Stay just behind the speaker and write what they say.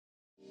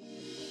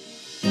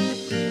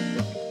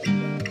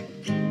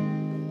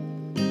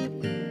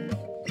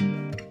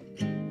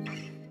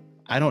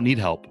I don't need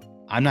help.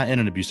 I'm not in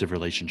an abusive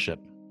relationship.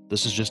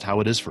 This is just how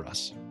it is for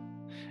us.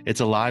 It's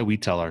a lie we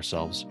tell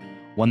ourselves,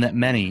 one that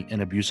many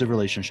in abusive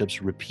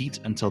relationships repeat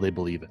until they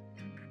believe it.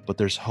 But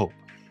there's hope.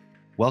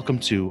 Welcome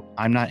to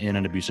I'm Not in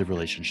an Abusive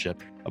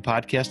Relationship, a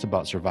podcast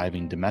about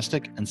surviving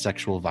domestic and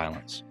sexual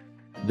violence.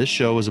 This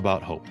show is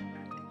about hope.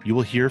 You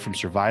will hear from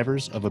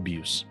survivors of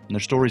abuse, and their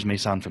stories may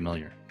sound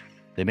familiar.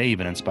 They may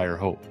even inspire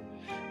hope.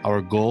 Our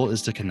goal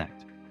is to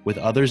connect with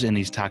others in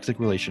these toxic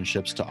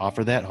relationships to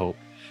offer that hope,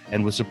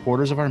 and with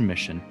supporters of our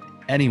mission,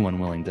 anyone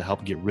willing to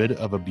help get rid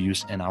of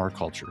abuse in our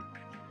culture.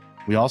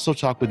 We also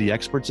talk with the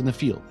experts in the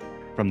field,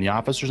 from the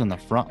officers on the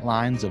front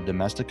lines of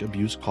domestic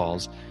abuse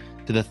calls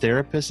to the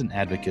therapists and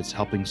advocates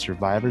helping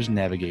survivors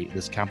navigate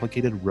this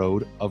complicated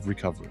road of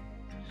recovery.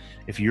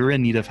 If you're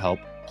in need of help,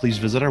 please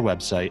visit our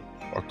website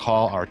or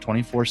call our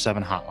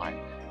 24/7 hotline,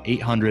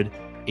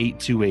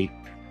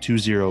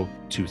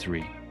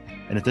 800-828-2023.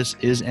 And if this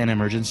is an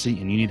emergency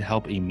and you need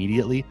help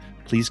immediately,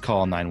 please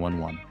call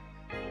 911.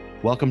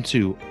 Welcome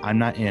to I'm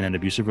Not in an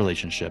Abusive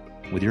Relationship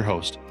with your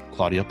host,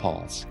 Claudia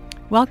Pauls.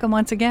 Welcome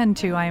once again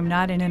to I Am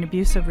Not in an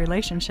Abusive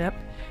Relationship.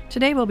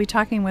 Today we'll be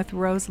talking with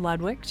Rose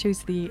Ludwig.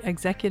 She's the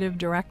Executive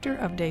Director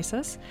of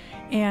DASIS,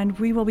 and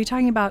we will be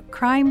talking about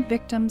Crime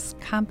Victims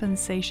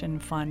Compensation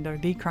Fund, or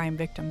the Crime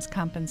Victims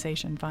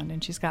Compensation Fund,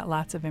 and she's got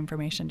lots of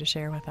information to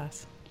share with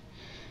us.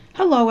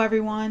 Hello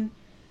everyone.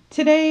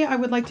 Today I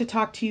would like to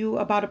talk to you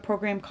about a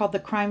program called the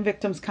Crime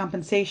Victims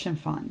Compensation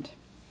Fund.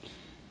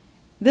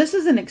 This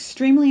is an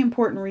extremely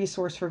important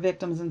resource for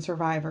victims and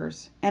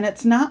survivors, and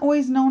it's not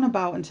always known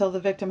about until the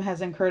victim has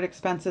incurred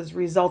expenses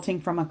resulting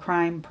from a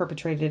crime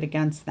perpetrated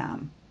against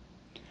them.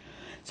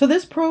 So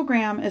this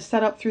program is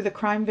set up through the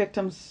Crime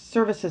Victims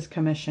Services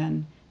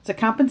Commission. It's a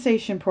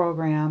compensation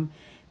program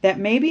that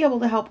may be able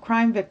to help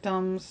crime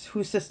victims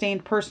who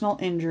sustained personal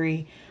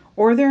injury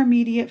or their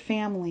immediate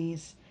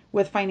families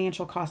with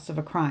financial costs of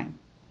a crime.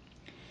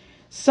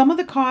 Some of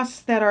the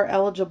costs that are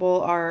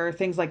eligible are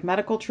things like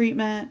medical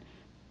treatment,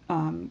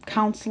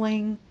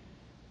 counseling,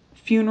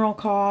 funeral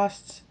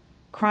costs,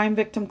 crime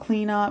victim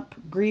cleanup,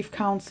 grief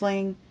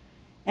counseling,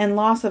 and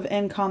loss of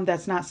income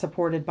that's not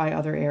supported by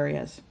other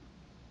areas.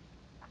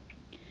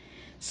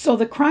 So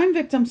the Crime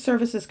Victim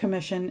Services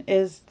Commission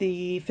is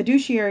the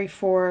fiduciary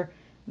for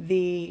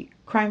the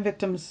Crime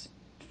Victims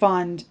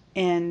Fund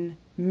in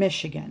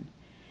Michigan.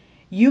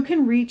 You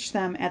can reach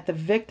them at the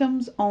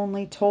Victims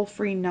Only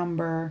toll-free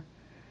number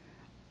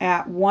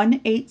at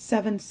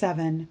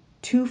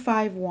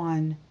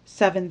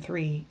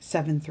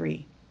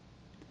 1-877-251-7373.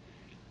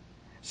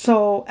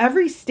 So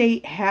every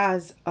state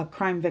has a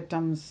crime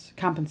victims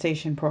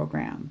compensation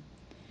program.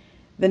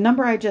 The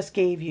number I just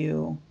gave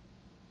you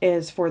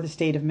is for the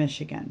state of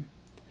Michigan.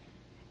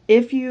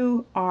 If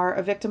you are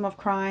a victim of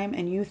crime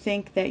and you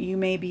think that you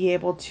may be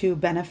able to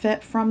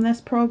benefit from this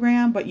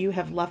program, but you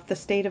have left the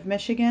state of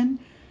Michigan,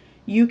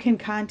 you can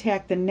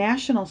contact the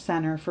National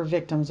Center for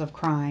Victims of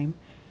Crime,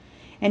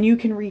 and you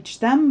can reach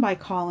them by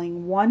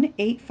calling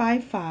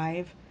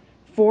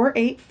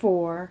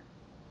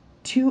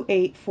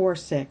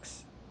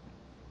 1-855-484-2846.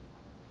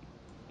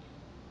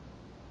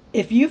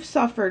 If you've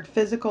suffered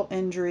physical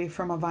injury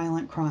from a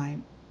violent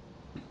crime,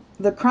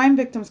 the Crime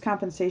Victims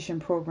Compensation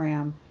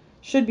Program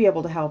should be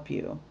able to help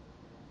you.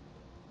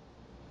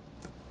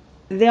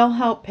 They'll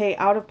help pay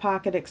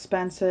out-of-pocket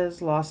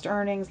expenses, lost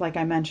earnings, like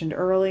I mentioned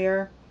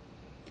earlier.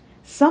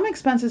 Some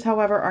expenses,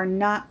 however, are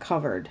not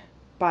covered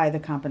by the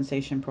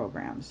compensation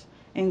programs,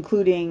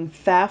 including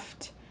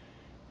theft,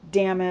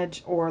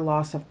 damage, or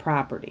loss of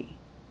property.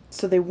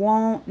 So they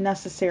won't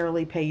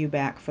necessarily pay you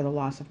back for the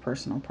loss of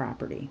personal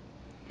property.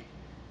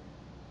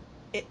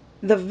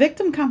 The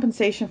Victim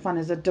Compensation Fund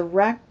is a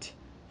direct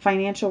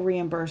financial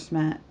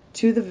reimbursement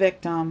to the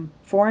victim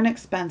for an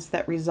expense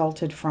that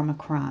resulted from a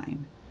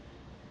crime.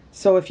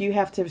 So if you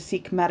have to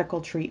seek medical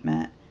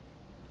treatment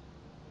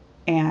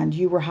and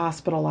you were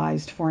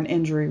hospitalized for an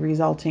injury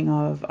resulting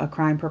of a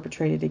crime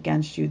perpetrated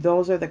against you,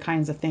 those are the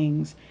kinds of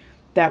things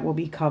that will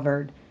be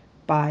covered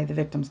by the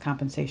Victims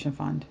Compensation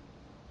Fund.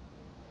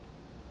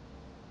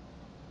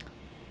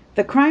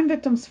 The Crime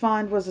Victims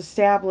Fund was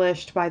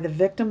established by the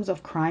Victims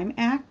of Crime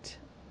Act,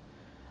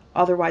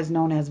 otherwise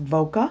known as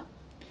VOCA,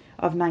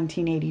 of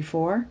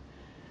 1984.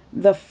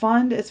 The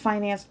fund is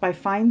financed by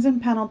fines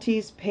and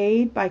penalties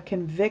paid by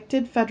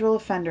convicted federal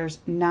offenders,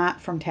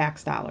 not from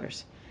tax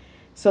dollars.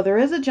 So there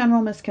is a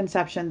general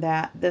misconception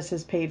that this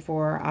is paid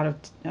for out of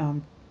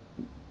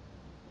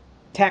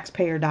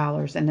taxpayer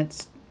dollars, and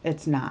it's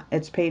not.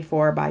 It's paid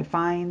for by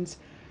fines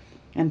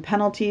and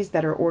penalties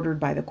that are ordered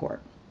by the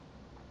court.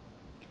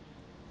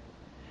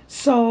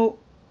 So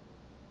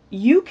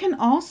you can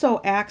also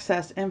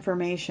access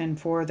information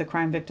for the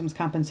Crime Victims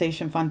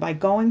Compensation Fund by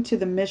going to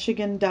the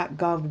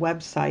michigan.gov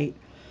website,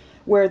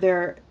 where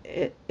there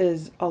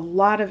is a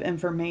lot of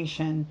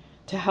information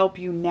to help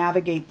you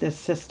navigate this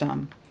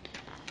system.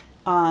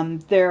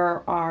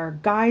 There are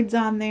guides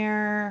on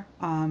there,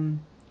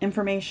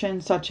 information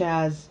such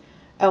as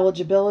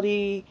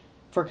eligibility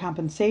for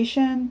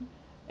compensation.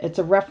 It's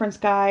a reference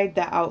guide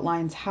that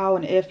outlines how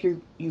and if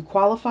you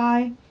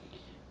qualify,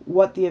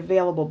 what the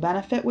available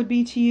benefit would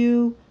be to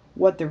you,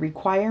 what the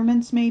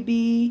requirements may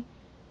be,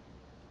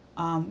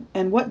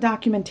 and what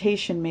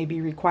documentation may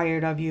be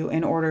required of you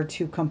in order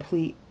to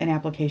complete an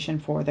application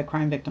for the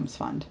Crime Victims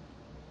Fund.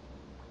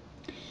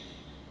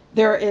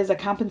 There is a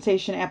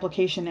compensation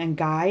application and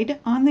guide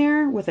on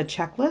there with a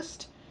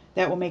checklist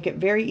that will make it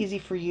very easy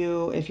for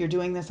you, if you're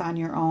doing this on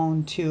your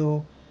own,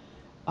 to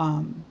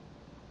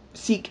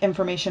seek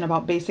information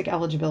about basic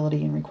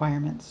eligibility and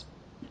requirements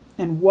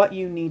and what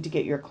you need to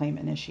get your claim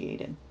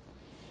initiated.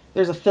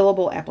 There's a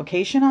fillable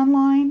application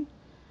online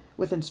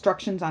with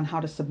instructions on how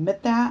to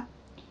submit that.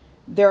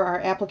 There are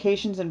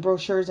applications and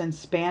brochures in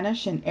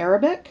Spanish and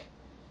Arabic.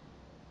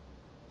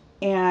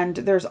 And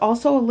there's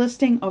also a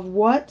listing of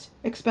what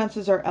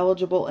expenses are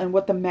eligible and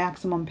what the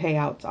maximum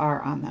payouts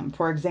are on them.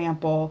 For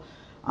example,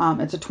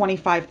 it's a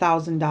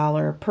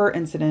 $25,000 per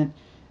incident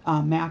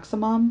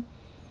maximum.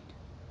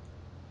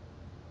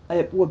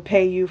 It would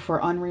pay you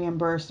for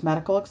unreimbursed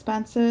medical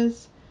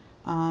expenses,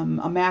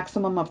 a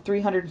maximum of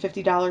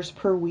 $350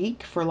 per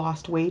week for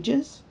lost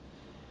wages,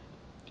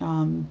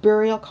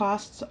 burial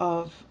costs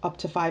of up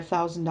to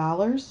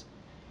 $5,000,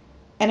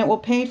 and it will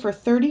pay for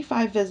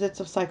 35 visits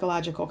of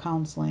psychological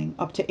counseling,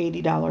 up to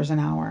 $80 an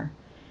hour.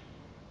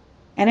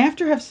 And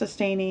after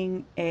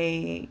sustaining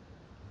a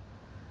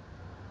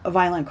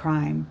violent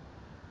crime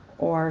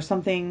or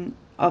something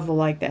of the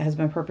like that has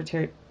been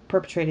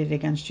perpetrated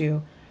against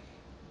you,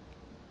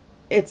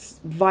 it's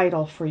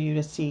vital for you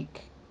to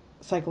seek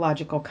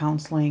psychological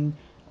counseling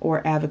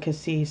or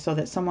advocacy so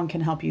that someone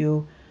can help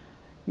you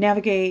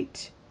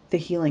navigate the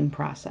healing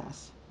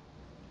process.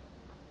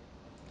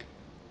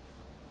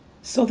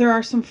 So there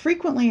are some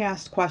frequently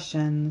asked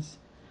questions.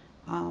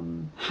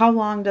 How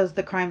long does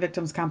the crime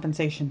victims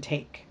compensation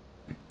take?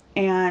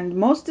 And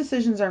most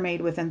decisions are made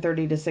within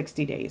 30 to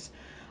 60 days.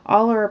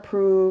 All are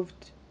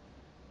approved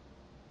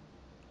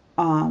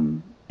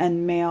and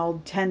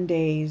mailed 10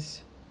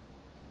 days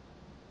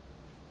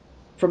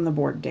from the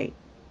board date.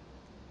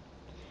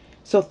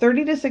 So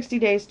 30 to 60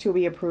 days to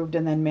be approved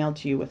and then mailed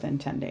to you within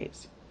 10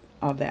 days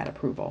of that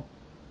approval.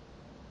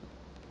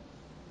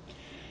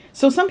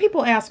 So some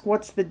people ask,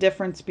 what's the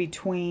difference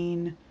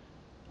between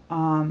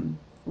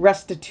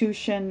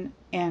restitution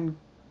and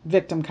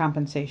victim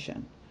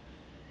compensation?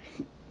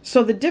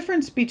 So the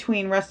difference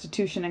between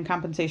restitution and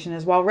compensation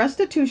is, while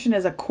restitution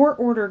is a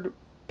court-ordered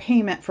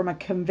payment from a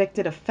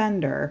convicted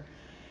offender,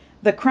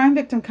 the crime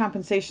victim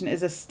compensation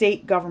is a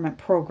state government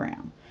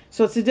program.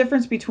 So it's the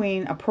difference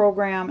between a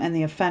program and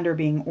the offender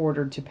being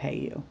ordered to pay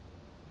you.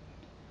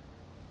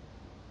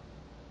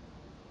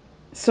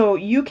 So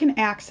you can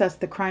access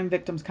the Crime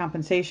Victims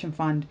Compensation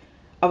Fund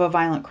of a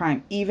violent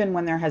crime even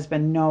when there has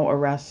been no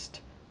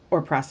arrest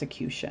or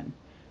prosecution.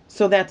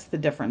 So that's the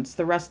difference.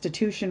 The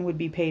restitution would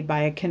be paid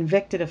by a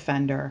convicted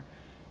offender,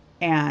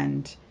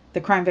 and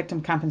the Crime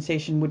Victim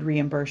Compensation would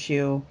reimburse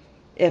you,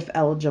 if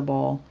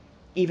eligible,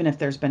 even if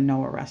there's been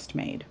no arrest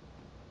made.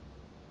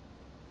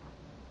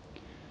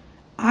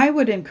 I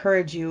would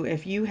encourage you,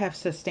 if you have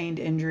sustained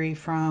injury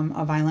from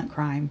a violent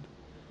crime,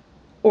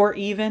 or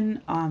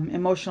even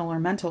emotional or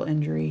mental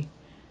injury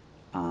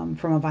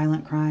from a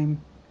violent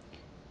crime,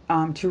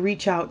 to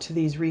reach out to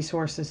these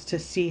resources to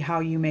see how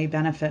you may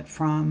benefit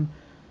from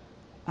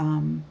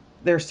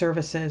their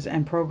services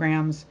and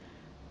programs,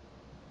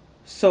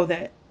 so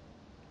that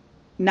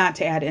not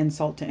to add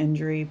insult to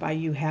injury by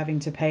you having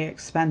to pay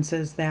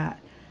expenses that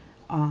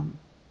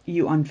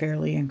you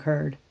unfairly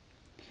incurred.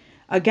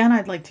 Again,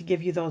 I'd like to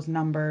give you those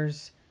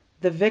numbers.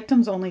 The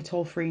victims only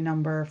toll-free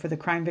number for the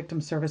Crime Victim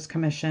Service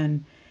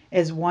Commission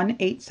is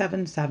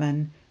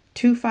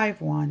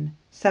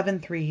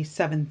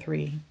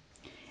 1-877-251-7373.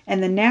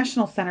 And the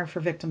National Center for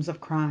Victims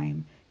of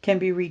Crime can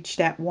be reached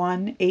at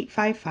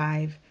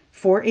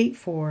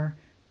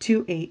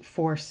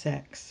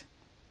 1-855-484-2846.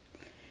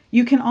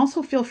 You can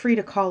also feel free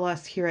to call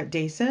us here at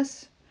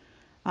DASIS.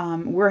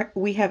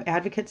 We have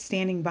advocates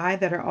standing by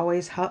that are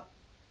always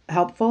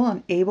helpful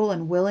and able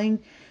and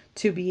willing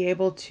to be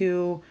able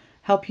to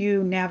help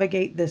you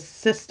navigate this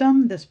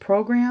system, this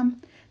program,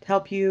 to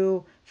help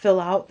you fill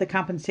out the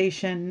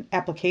compensation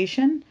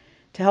application,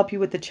 to help you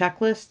with the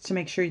checklist, to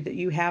make sure that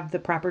you have the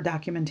proper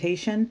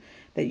documentation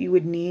that you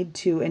would need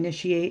to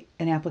initiate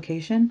an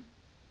application.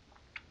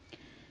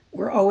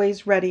 We're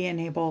always ready and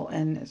able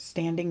and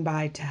standing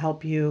by to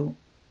help you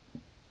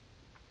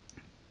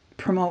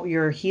promote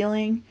your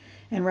healing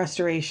and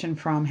restoration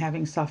from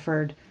having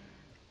suffered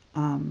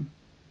a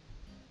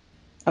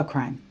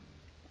crime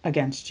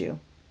against you.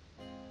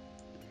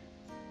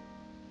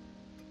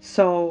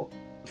 So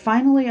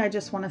finally, I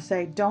just want to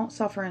say, don't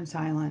suffer in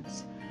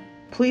silence.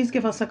 Please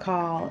give us a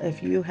call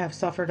if you have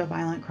suffered a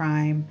violent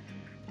crime.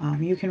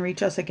 You can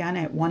reach us again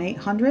at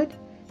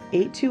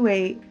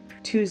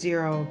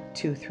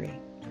 1-800-828-2023.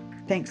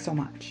 Thanks so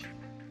much.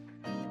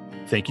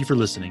 Thank you for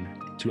listening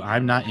to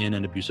I'm Not in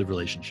an Abusive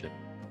Relationship.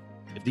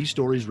 If these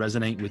stories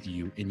resonate with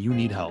you and you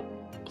need help,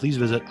 please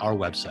visit our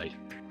website,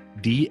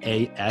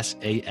 dasasmi.org.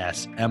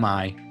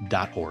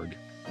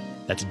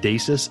 That's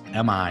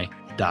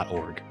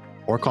dasasmi.org.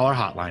 Or call our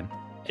hotline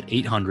at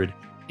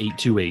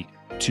 800-828-2023.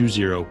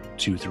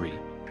 2023.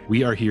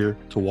 We are here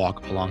to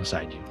walk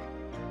alongside you.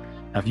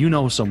 Now, if you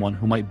know someone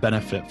who might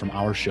benefit from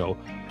our show,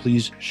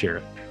 please share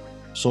it.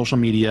 Social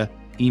media,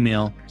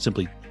 email,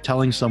 simply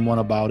telling someone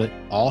about it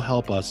all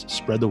help us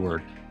spread the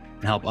word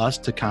and help us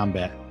to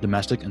combat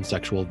domestic and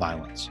sexual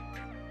violence.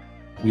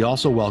 We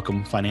also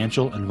welcome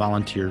financial and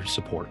volunteer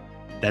support.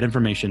 That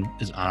information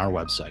is on our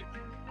website.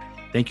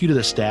 Thank you to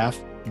the staff,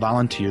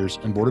 volunteers,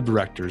 and board of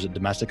directors at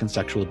Domestic and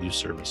Sexual Abuse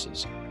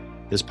Services.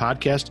 This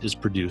podcast is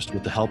produced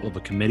with the help of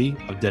a committee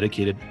of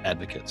dedicated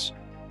advocates.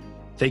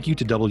 Thank you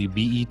to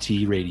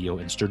WBET Radio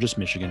in Sturgis,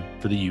 Michigan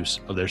for the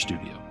use of their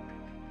studio.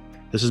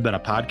 This has been a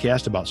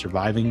podcast about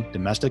surviving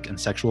domestic and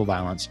sexual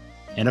violence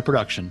and a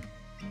production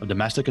of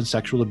Domestic and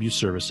Sexual Abuse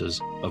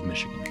Services of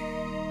Michigan.